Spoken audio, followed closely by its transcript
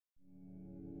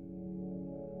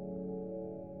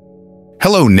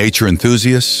Hello, nature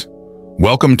enthusiasts.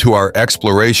 Welcome to our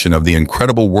exploration of the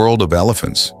incredible world of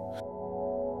elephants.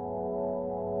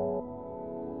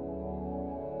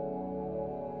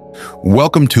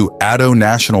 Welcome to Addo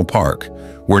National Park,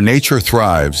 where nature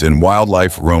thrives and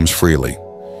wildlife roams freely.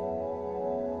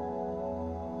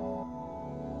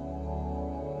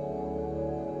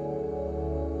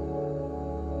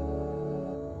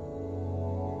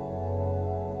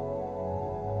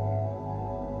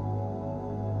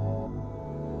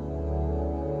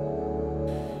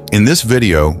 In this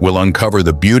video, we'll uncover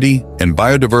the beauty and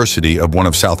biodiversity of one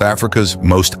of South Africa's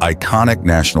most iconic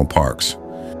national parks.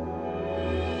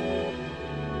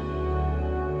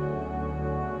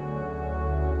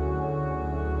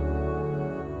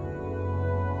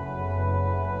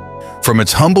 From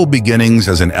its humble beginnings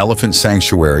as an elephant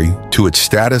sanctuary to its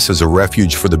status as a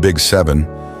refuge for the Big Seven,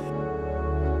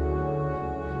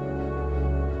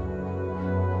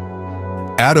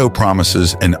 Addo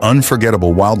promises an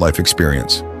unforgettable wildlife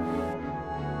experience.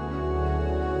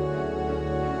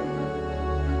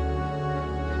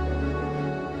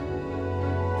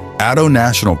 Addo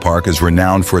National Park is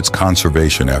renowned for its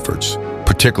conservation efforts,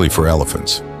 particularly for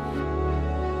elephants.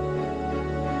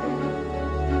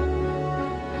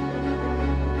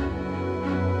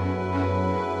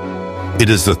 It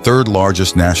is the third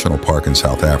largest national park in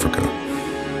South Africa.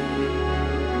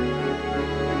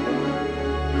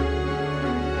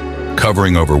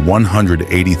 Covering over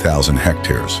 180,000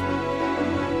 hectares.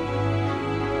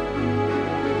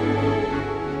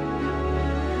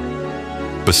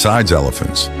 Besides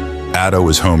elephants, Addo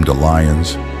is home to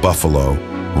lions, buffalo,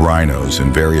 rhinos,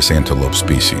 and various antelope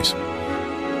species.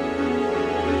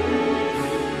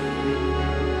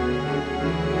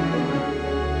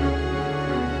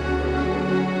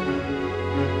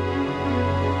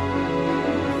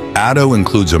 Addo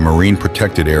includes a marine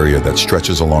protected area that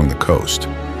stretches along the coast.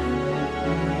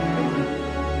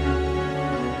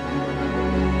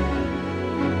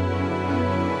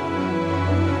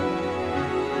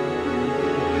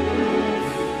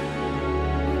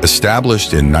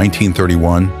 Established in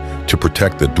 1931 to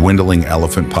protect the dwindling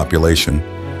elephant population,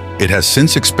 it has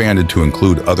since expanded to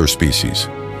include other species.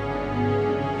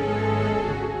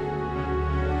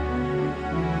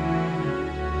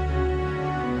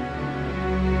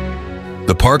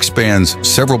 The park spans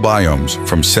several biomes,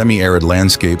 from semi-arid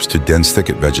landscapes to dense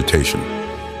thicket vegetation.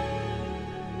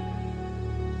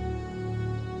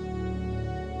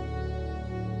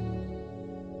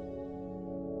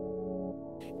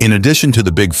 In addition to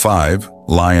the Big Five,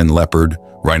 lion, leopard,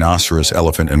 rhinoceros,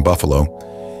 elephant, and buffalo,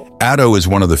 Addo is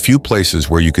one of the few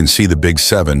places where you can see the Big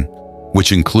Seven,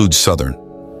 which includes southern,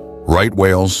 right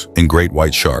whales, and great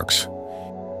white sharks.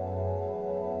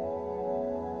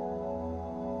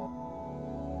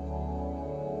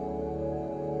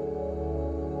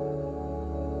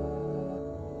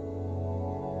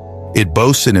 It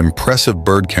boasts an impressive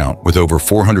bird count with over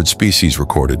 400 species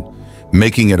recorded,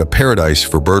 making it a paradise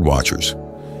for birdwatchers.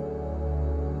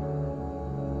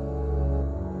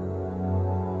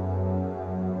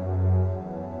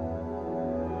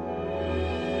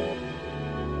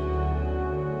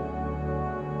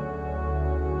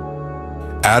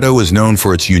 Addo is known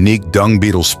for its unique dung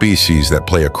beetle species that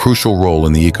play a crucial role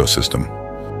in the ecosystem.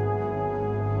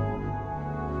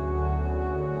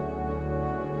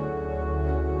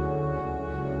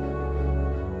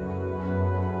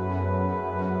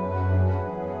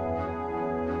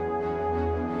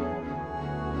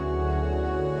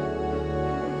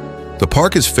 The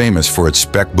park is famous for its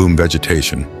speck boom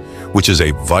vegetation, which is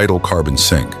a vital carbon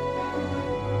sink.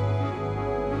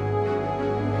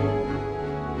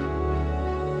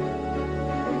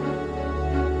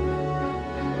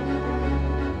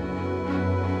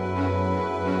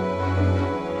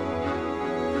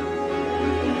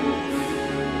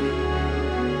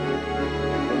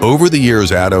 Over the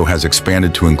years, Addo has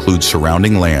expanded to include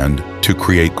surrounding land to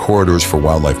create corridors for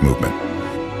wildlife movement.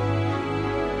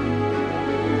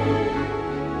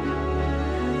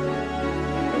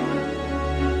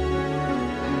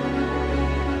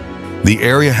 The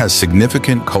area has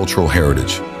significant cultural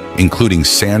heritage, including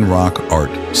sandrock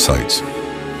art sites.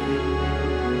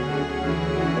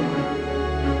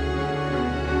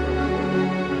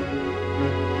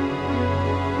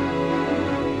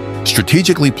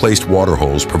 Strategically placed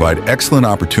waterholes provide excellent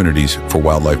opportunities for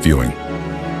wildlife viewing.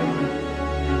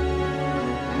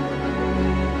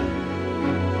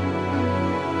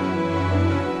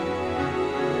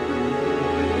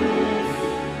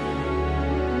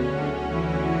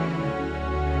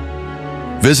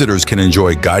 Visitors can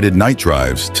enjoy guided night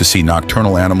drives to see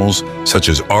nocturnal animals such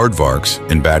as aardvarks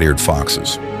and bat-eared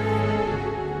foxes.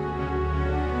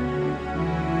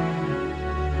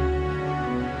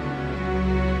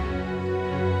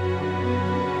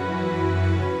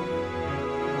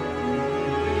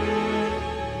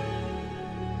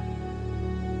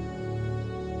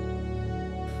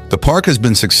 The park has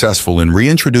been successful in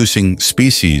reintroducing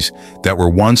species that were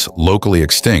once locally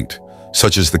extinct,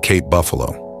 such as the Cape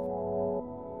buffalo.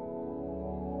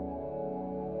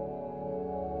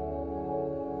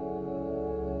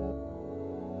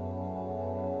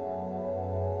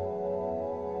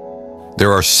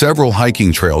 There are several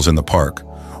hiking trails in the park,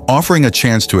 offering a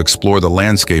chance to explore the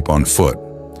landscape on foot.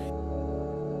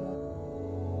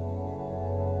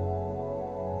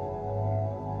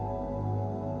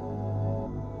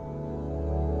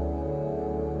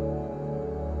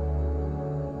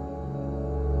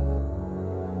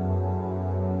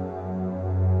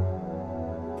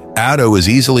 Addo is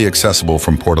easily accessible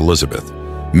from Port Elizabeth,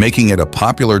 making it a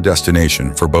popular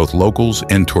destination for both locals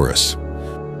and tourists.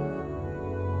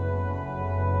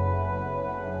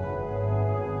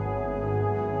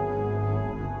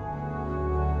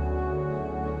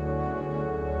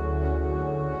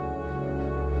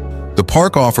 The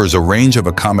park offers a range of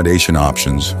accommodation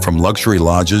options, from luxury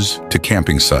lodges to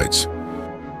camping sites.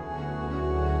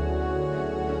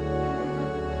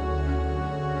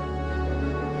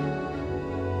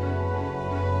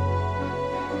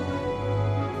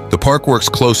 The park works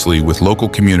closely with local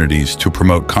communities to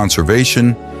promote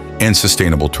conservation and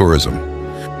sustainable tourism.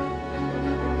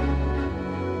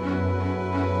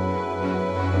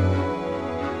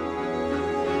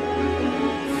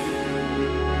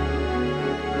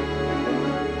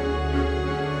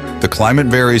 The climate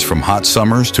varies from hot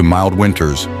summers to mild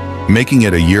winters, making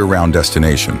it a year-round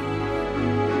destination.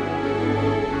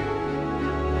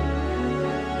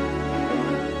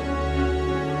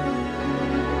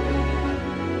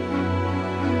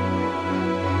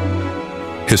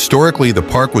 Historically, the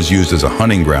park was used as a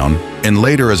hunting ground and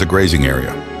later as a grazing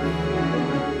area.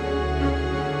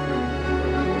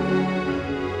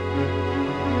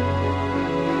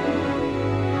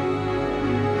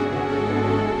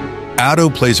 Addo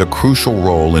plays a crucial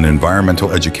role in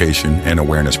environmental education and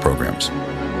awareness programs.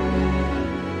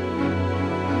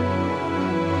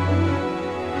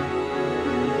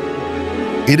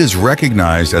 It is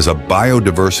recognized as a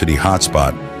biodiversity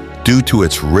hotspot due to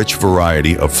its rich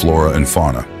variety of flora and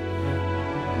fauna.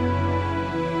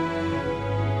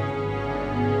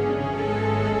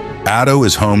 Addo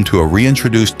is home to a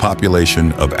reintroduced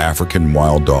population of African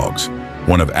wild dogs,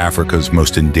 one of Africa's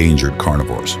most endangered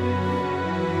carnivores.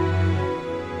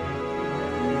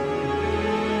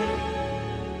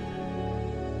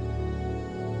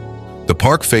 The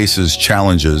park faces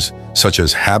challenges such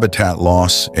as habitat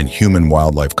loss and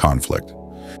human-wildlife conflict.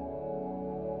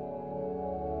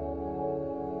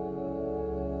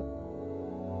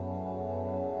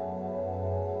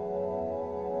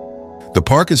 The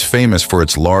park is famous for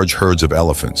its large herds of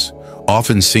elephants,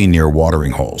 often seen near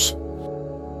watering holes.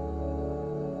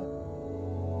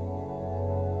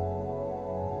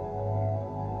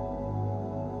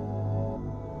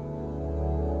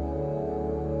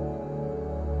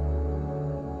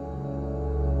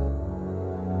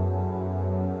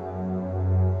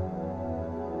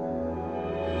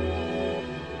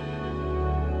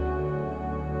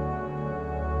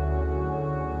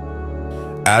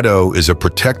 Addo is a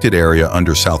protected area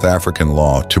under South African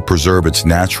law to preserve its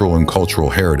natural and cultural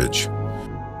heritage.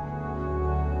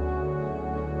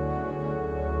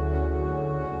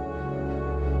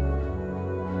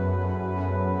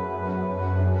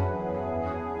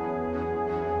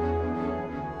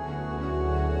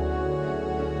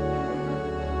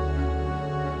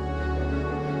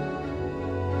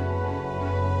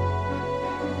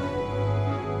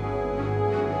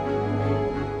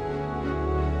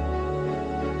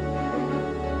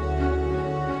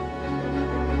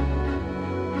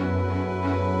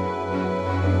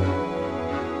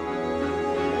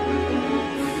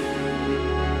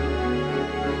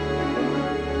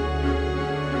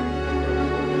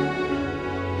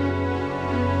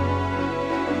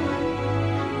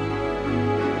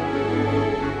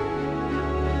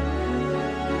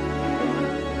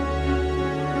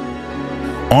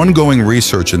 Ongoing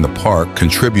research in the park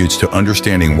contributes to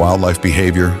understanding wildlife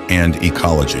behavior and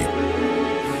ecology.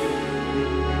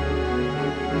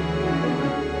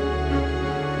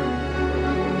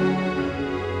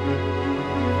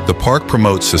 The park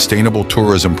promotes sustainable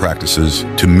tourism practices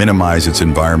to minimize its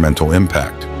environmental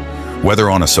impact. Whether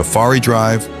on a safari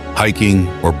drive, hiking,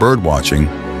 or bird watching,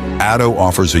 Addo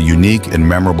offers a unique and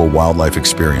memorable wildlife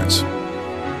experience.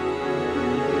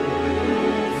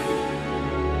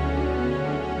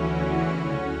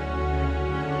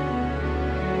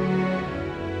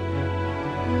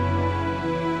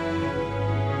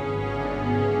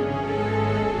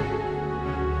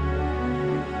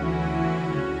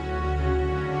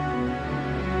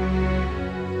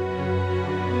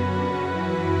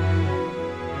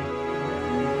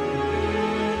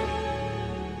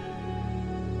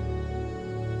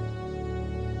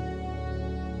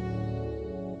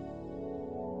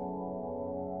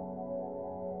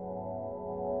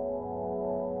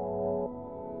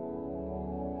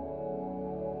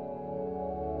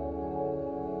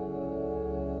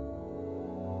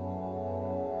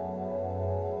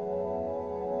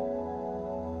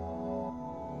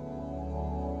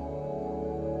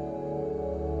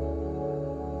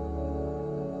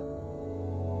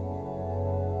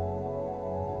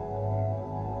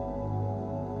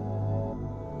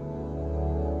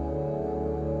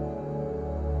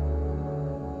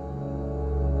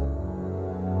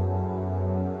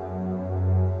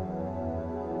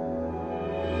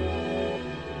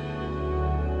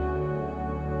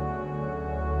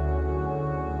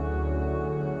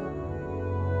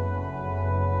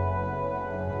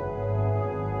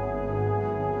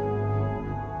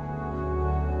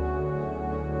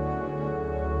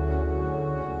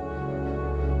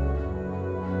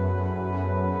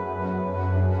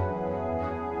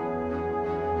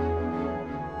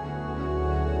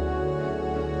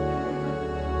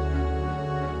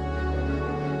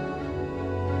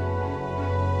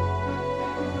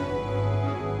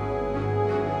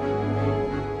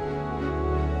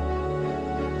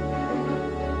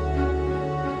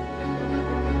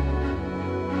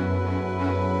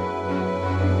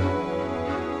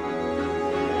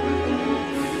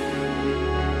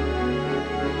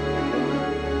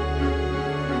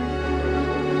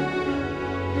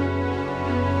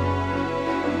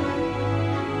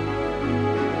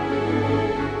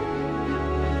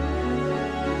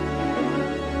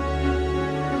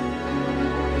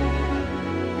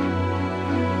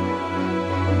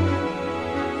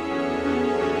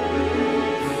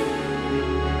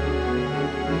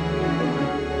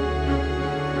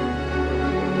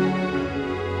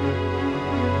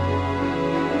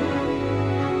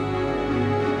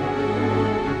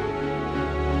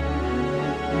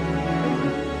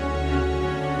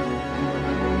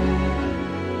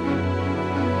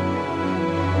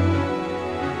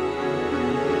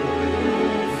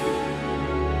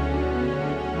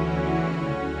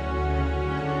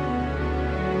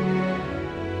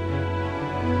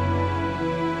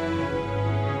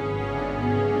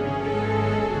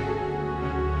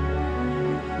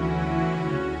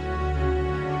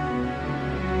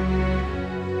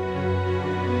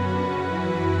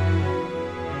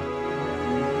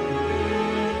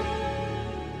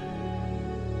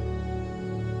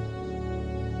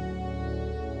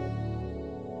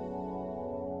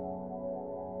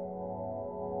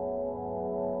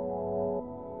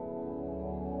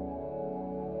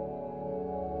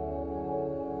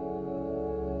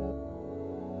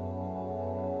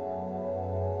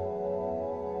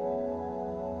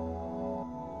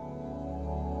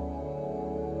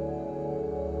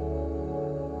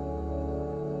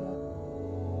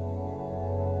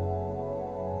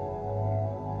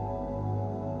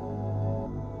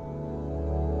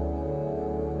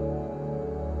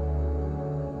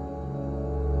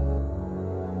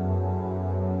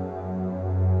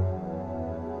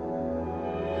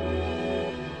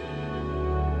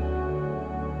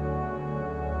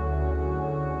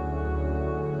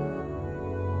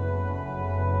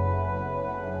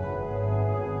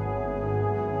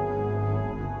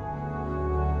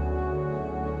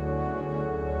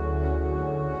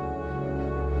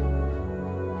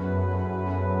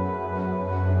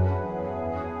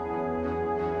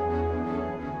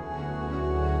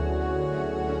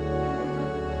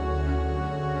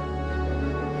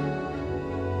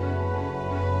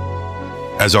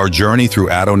 As our journey through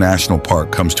Addo National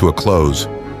Park comes to a close,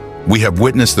 we have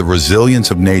witnessed the resilience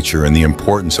of nature and the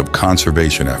importance of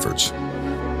conservation efforts.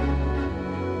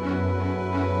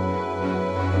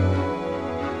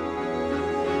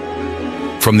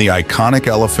 From the iconic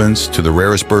elephants to the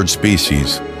rarest bird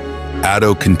species,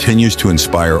 Addo continues to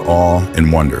inspire awe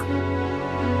and wonder.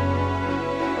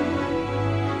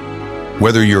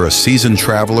 Whether you're a seasoned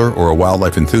traveler or a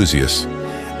wildlife enthusiast,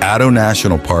 Addo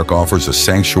National Park offers a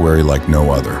sanctuary like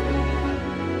no other.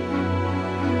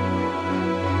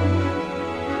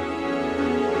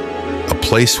 A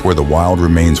place where the wild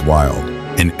remains wild,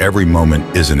 and every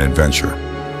moment is an adventure.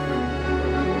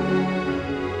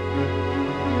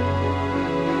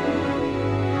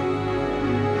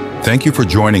 Thank you for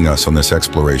joining us on this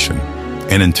exploration,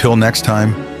 and until next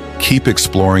time, keep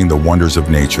exploring the wonders of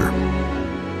nature.